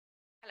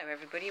Hello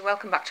everybody,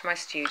 welcome back to my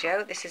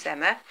studio. This is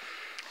Emma.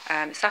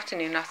 This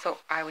afternoon I thought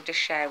I would just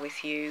share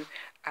with you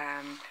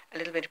a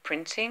little bit of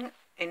printing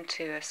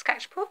into a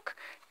sketchbook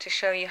to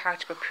show you how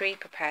to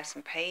prepare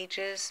some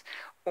pages,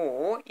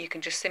 or you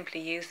can just simply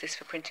use this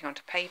for printing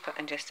onto paper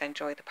and just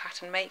enjoy the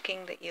pattern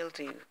making that you'll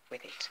do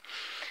with it.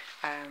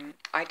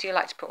 I do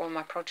like to put all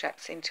my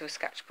projects into a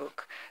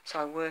sketchbook, so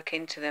I work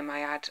into them, I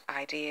add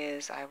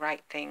ideas, I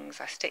write things,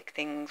 I stick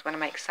things. When I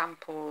make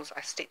samples, I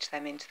stitch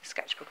them into the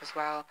sketchbook as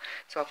well,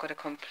 so I've got a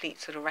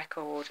complete sort of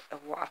record of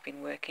what I've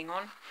been working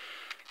on.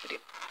 But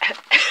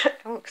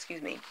oh,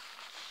 excuse me.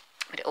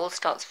 But it all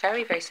starts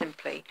very, very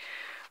simply.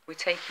 We're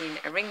taking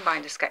a ring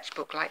binder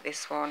sketchbook like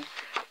this one,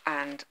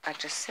 and I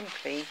just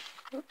simply,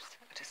 oops,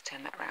 I'll just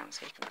turn that around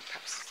so you can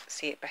perhaps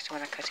see it better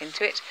when I cut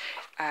into it.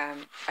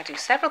 I do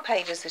several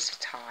pages at a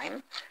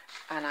time,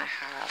 and I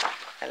have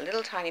a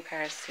little tiny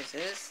pair of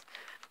scissors,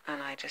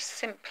 and I just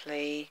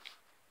simply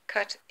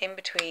cut in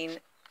between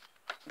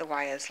the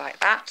wires like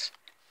that.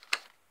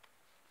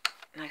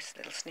 Nice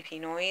little snippy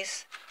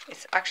noise.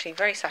 It's actually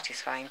very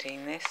satisfying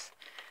doing this.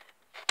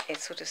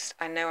 It's sort of,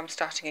 I know I'm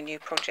starting a new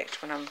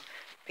project when I'm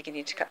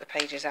beginning to cut the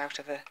pages out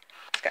of a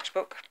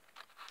sketchbook.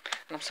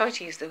 And I'm sorry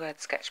to use the word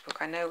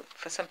sketchbook. I know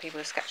for some people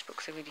a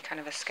sketchbook's a really kind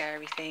of a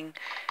scary thing.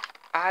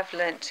 I've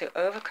learnt to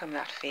overcome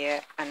that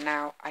fear, and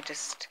now I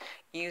just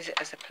use it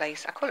as a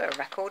place. I call it a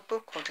record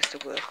book or just a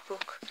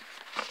workbook.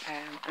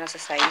 And as I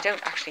say, you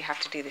don't actually have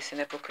to do this in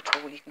a book at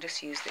all. You can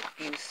just use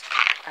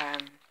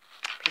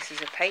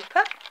pieces of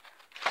paper.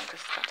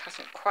 That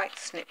hasn't quite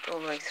snipped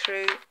all the way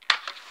through.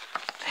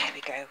 There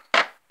we go.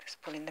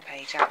 Just pulling the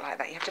page out like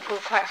that. You have to pull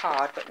quite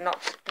hard, but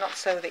not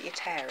so that you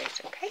tear it,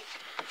 okay?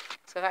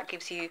 So that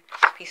gives you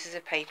pieces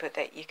of paper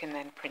that you can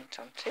then print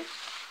onto.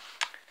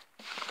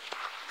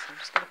 So I'm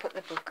just going to put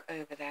the book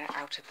over there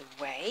out of the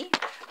way.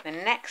 The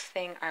next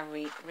thing I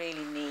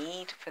really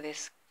need for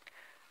this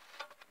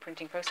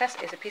printing process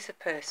is a piece of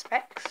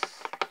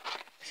Perspex.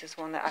 This is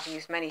one that I've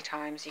used many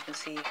times. You can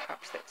see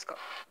perhaps that it's got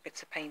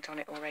bits of paint on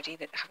it already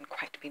that haven't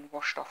quite been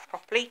washed off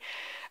properly.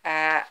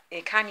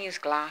 You can use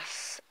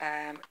glass,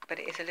 but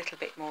it is a little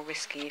bit more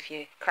risky. If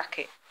you crack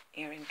it,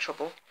 you're in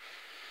trouble.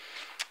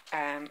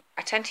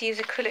 I tend to use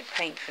acrylic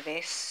paint for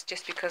this,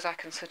 just because I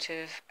can sort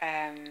of,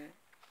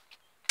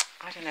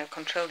 I don't know,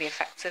 control the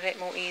effects of it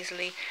more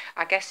easily.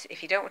 I guess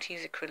if you don't want to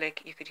use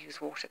acrylic, you could use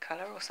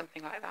watercolour or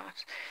something like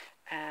that.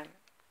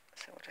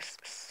 So we'll just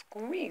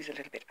squeeze a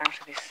little bit out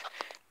of this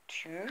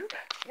tube.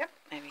 Yep,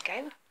 there we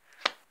go.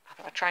 I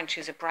thought I'd try and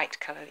choose a bright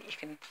colour that you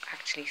can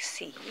actually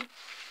see.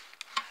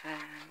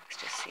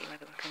 Let's just see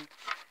whether we can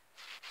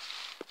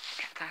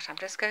get that. I'm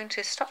just going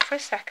to stop for a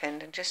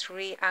second and just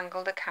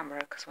re-angle the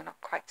camera because we're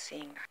not quite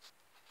seeing that.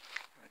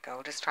 There we go,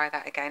 we'll just try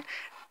that again.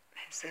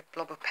 There's a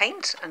blob of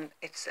paint, and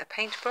it's a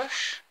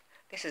paintbrush.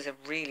 This is a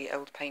really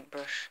old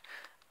paintbrush.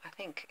 I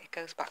think it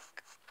goes back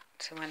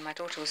to when my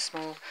daughter was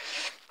small.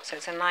 So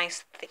it's a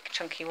nice thick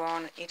chunky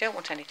one. You don't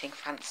want anything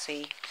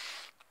fancy.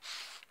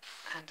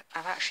 And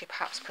I've actually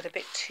perhaps put a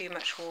bit too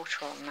much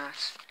water on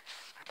that.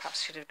 I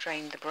perhaps should have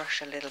drained the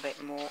brush a little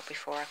bit more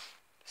before I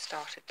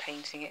started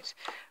painting it,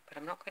 but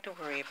I'm not going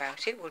to worry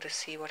about it. We'll just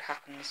see what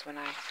happens when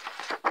I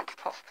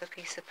pop the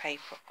piece of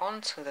paper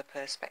onto the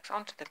Perspex,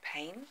 onto the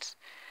paint.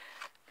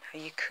 Now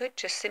you could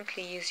just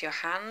simply use your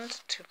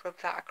hand to rub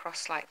that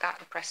across like that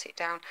and press it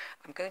down.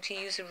 I'm going to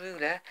use a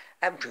roller,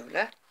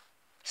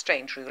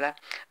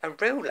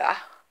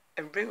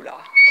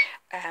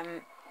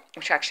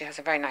 which actually has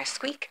a very nice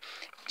squeak,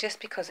 just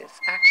because it's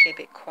actually a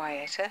bit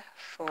quieter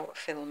for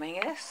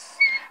filming this,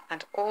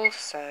 and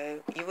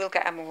also you will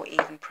get a more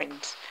even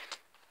print.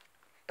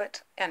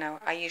 But you know,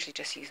 I usually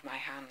just use my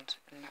hand,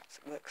 and that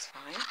works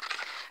fine.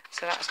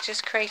 So that's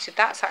just created,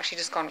 that's actually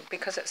just gone,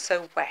 because it's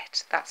so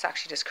wet, that's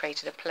actually just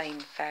created a plain,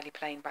 fairly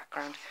plain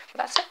background. But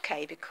that's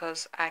okay,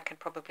 because I can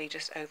probably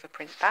just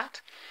overprint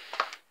that.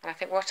 And I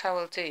think what I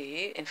will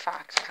do, in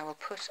fact, I will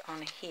put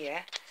on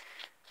here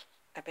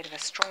a bit of a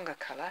stronger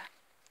colour.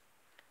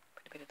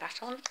 Put a bit of that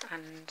on,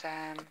 and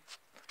I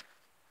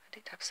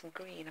did have some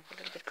green. I've got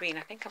a little bit of green.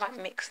 I think I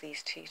might mix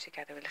these two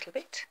together a little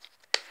bit.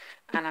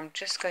 And I'm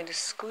just going to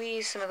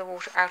squeeze some of the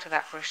water out of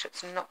that brush.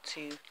 It's not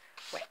too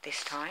wet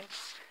this time.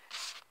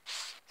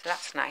 So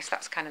that's nice.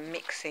 That's kind of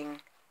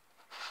mixing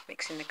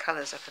the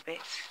colours up a bit.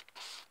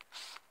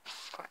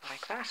 Quite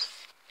like that.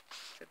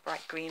 It's a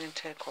bright green and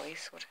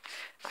turquoise. What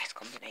a nice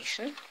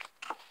combination.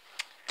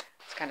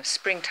 It's kind of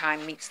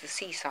springtime meets the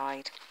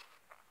seaside.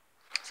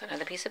 So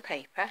another piece of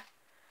paper.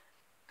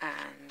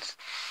 And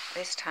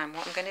this time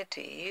what I'm going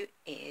to do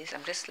is,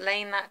 I'm just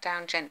laying that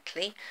down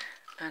gently,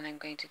 and I'm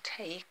going to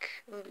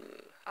take,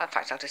 in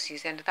fact I'll just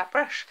use the end of that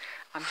brush.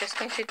 I'm just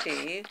going to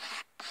do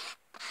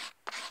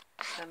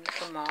some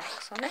little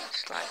marks on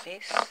it, like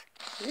this.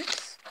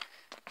 Oops.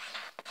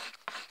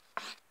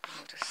 And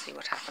we'll just see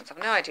what happens. I've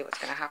no idea what's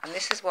going to happen.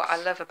 This is what I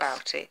love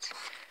about it,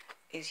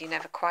 is you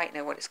never quite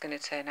know what it's going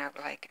to turn out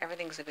like.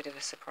 Everything's a bit of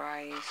a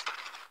surprise.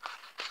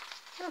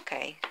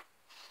 Okay.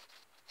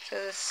 So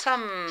there's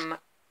some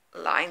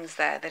lines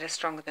there that are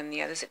stronger than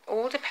the others. It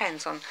all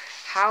depends on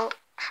how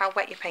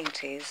wet your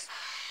paint is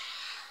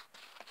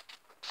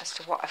as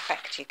to what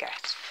effect you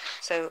get.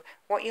 So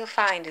what you'll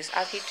find is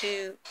as you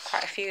do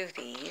quite a few of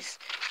these,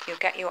 you'll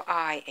get your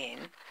eye in,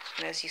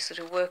 and as you sort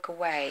of work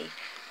away,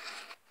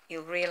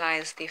 you'll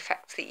realise the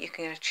effects that you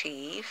can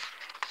achieve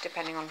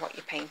depending on what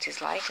your paint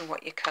is like and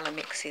what your colour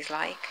mix is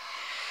like.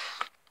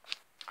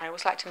 I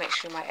always like to make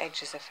sure my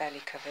edges are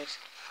fairly covered.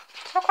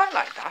 So I quite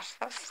like that.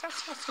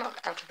 That's not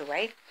out of the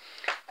way.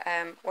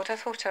 What I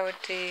thought I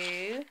would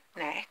do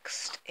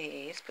next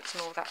is put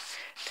some more of that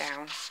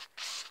down.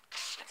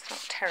 It's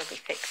not terribly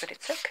thick, but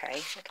it's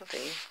okay. It'll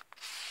do.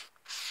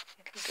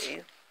 It'll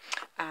do.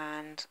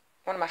 And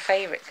one of my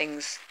favourite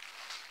things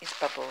is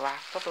bubble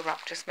wrap. Bubble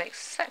wrap just makes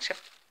such a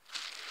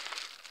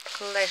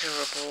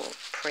pleasurable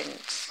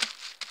print.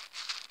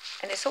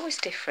 And it's always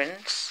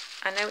different.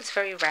 I know it's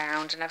very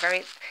round and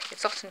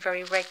it's often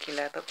very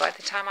regular, but by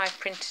the time I've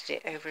printed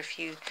it over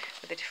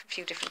with a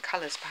few different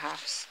colours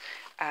perhaps,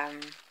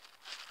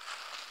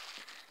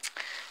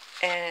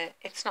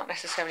 it's not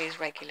necessarily as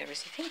regular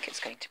as you think it's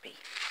going to be.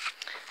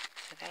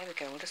 So there we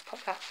go, we'll just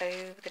pop that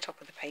over the top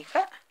of the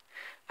paper.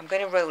 I'm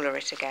going to roller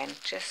it again,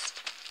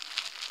 just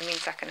it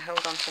means I can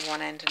hold on to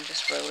one end and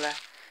just roller,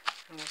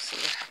 and we'll see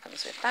what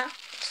happens with that.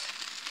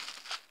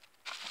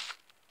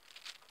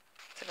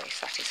 It's a very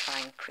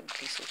satisfying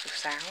crinkly sort of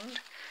sound.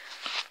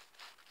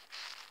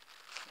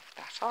 Lift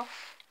that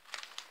off.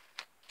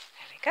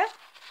 There we go.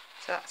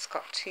 So that's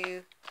got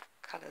two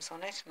colours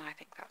on it, and I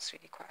think that's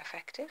really quite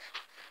effective.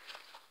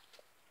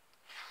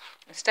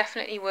 It's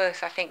definitely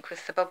worth, I think,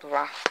 with the bubble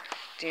wrap,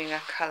 doing a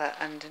colour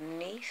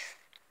underneath.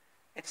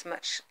 It's a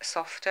much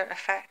softer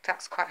effect.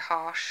 That's quite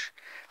harsh,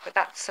 but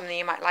that's something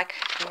you might like.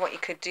 And what you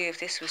could do if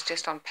this was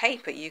just on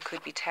paper, you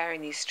could be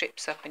tearing these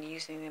strips up and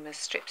using them as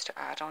strips to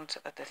add on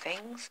to other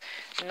things.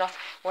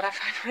 What I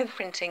find with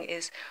printing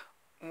is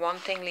one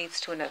thing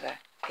leads to another.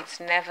 It's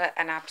never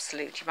an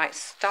absolute. You might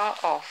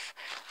start off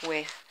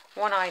with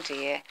one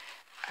idea,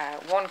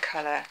 one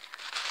colour,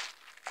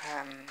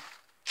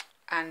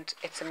 and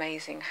it's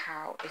amazing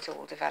how it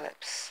all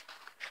develops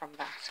from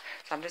that.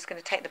 So I'm just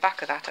going to take the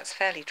back of that. That's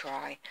fairly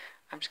dry.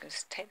 I'm just going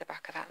to take the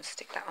back of that and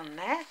stick that on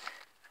there.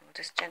 And we'll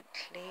just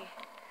gently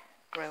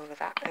roller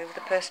that over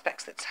the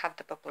perspex that's had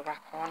the bubble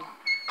wrap on,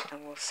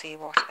 and we'll see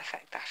what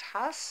effect that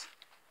has.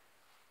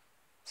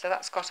 So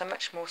that's got a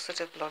much more sort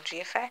of blodgy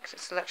effect.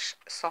 It's much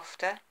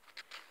softer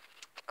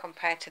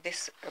compared to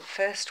this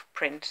first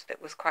print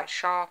that was quite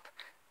sharp.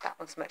 That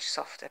one's much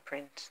softer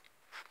print,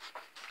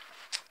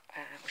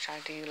 which I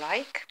do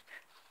like.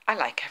 I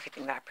like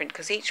everything that I print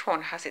because each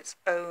one has its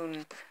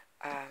own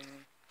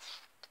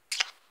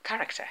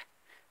character.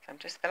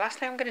 So the last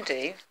thing I'm going to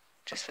do,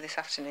 just for this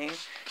afternoon,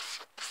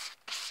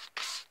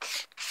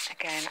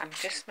 again, I'm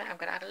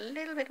going to add a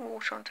little bit of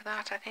water onto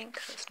that, I think,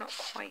 so it's not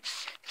quite,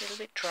 a little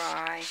bit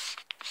dry.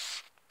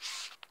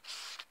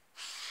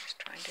 Just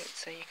try and do it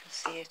so you can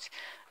see it.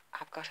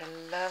 I've got a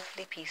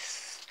lovely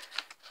piece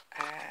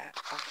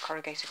of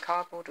corrugated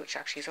cardboard, which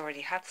actually has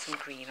already had some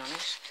green on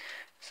it.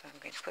 So I'm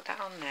going to put that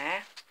on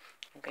there.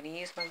 I'm going to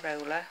use my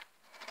roller,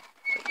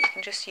 but you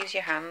can just use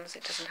your hands,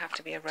 it doesn't have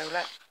to be a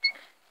roller.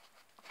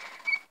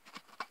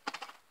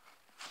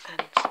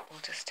 And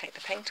we'll just take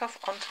the paint off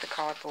onto the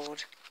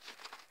cardboard,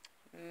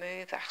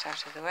 move that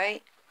out of the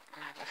way,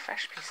 and have a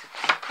fresh piece of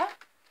paper.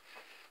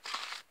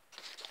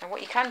 And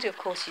what you can do, of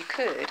course, you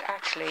could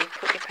actually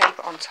put your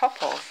paper on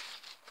top of,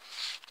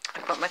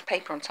 I've got my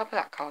paper on top of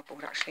that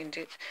cardboard actually,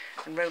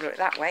 and roller it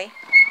that way.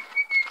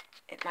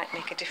 It might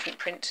make a different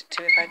print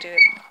to if I do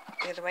it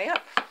the other way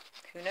up.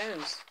 Who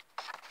knows?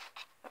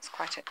 That's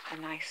quite a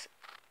nice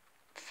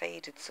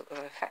faded sort of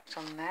effect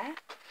on there.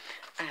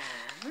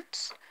 And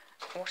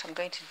what I'm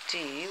going to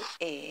do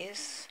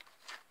is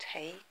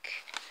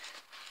take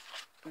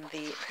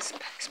the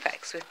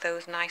specs with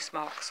those nice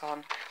marks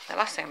on. The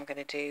last thing I'm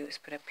going to do is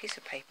put a piece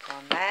of paper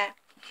on there,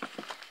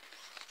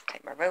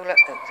 take my roller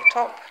over the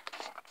top,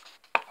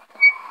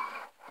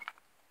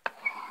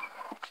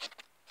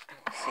 and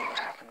we'll see what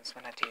happens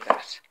when I do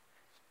that.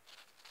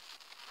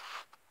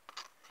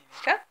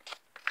 There we go.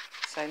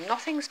 So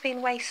nothing's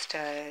been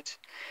wasted.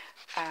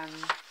 As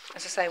I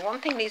say,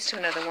 one thing leads to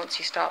another once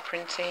you start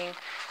printing,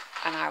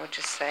 and I would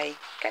just say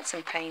get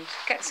some paint,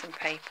 get some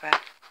paper,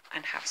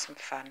 and have some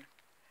fun.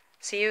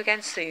 See you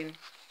again soon.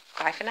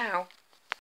 Bye for now.